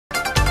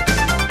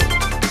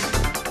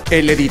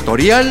El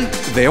editorial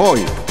de hoy,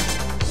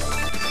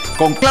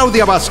 con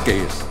Claudia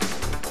Vázquez.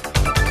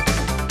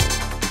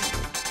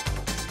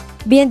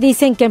 Bien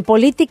dicen que en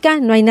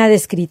política no hay nada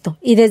escrito,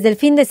 y desde el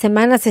fin de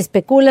semana se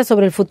especula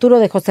sobre el futuro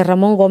de José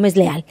Ramón Gómez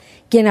Leal,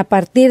 quien a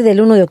partir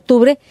del 1 de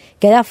octubre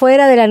queda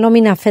fuera de la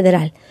nómina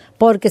federal,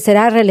 porque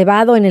será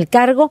relevado en el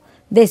cargo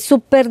de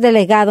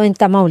superdelegado en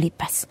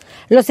Tamaulipas.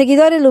 Los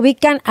seguidores lo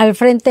ubican al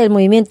frente del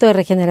Movimiento de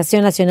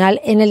Regeneración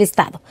Nacional en el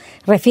estado.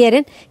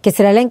 Refieren que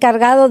será el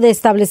encargado de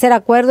establecer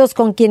acuerdos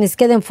con quienes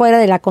queden fuera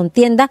de la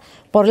contienda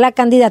por la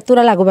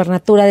candidatura a la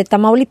gubernatura de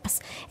Tamaulipas.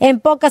 En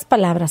pocas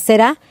palabras,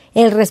 será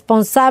el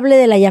responsable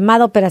de la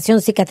llamada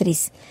Operación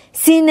Cicatriz.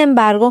 Sin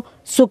embargo,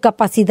 su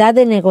capacidad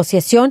de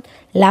negociación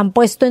la han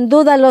puesto en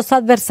duda los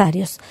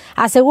adversarios.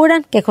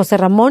 Aseguran que José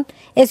Ramón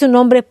es un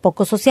hombre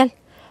poco social,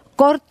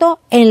 corto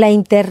en la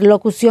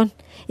interlocución,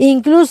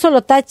 incluso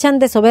lo tachan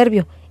de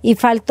soberbio y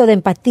falto de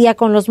empatía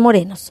con los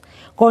morenos.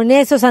 Con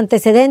esos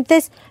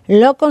antecedentes,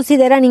 lo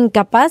consideran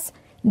incapaz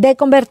de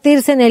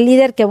convertirse en el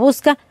líder que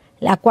busca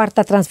la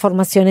cuarta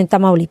transformación en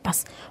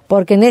Tamaulipas,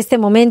 porque en este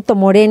momento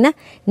Morena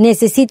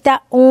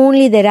necesita un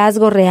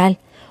liderazgo real,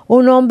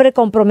 un hombre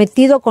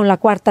comprometido con la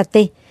cuarta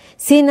T,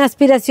 sin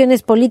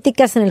aspiraciones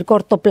políticas en el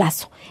corto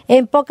plazo.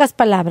 En pocas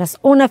palabras,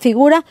 una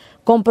figura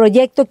con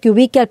proyecto que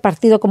ubique al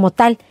partido como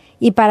tal,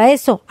 y para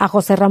eso a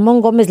José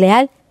Ramón Gómez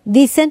Leal,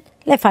 dicen,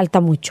 le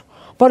falta mucho.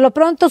 Por lo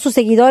pronto sus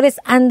seguidores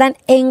andan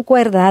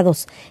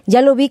encuerdados,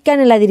 ya lo ubican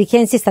en la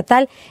dirigencia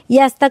estatal y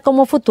hasta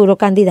como futuro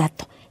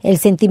candidato. El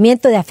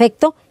sentimiento de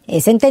afecto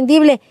es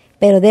entendible,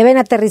 pero deben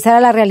aterrizar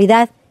a la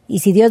realidad, y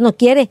si Dios no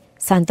quiere,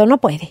 santo no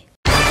puede.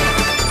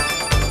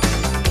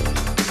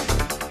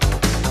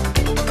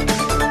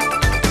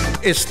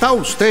 Está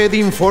usted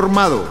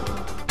informado.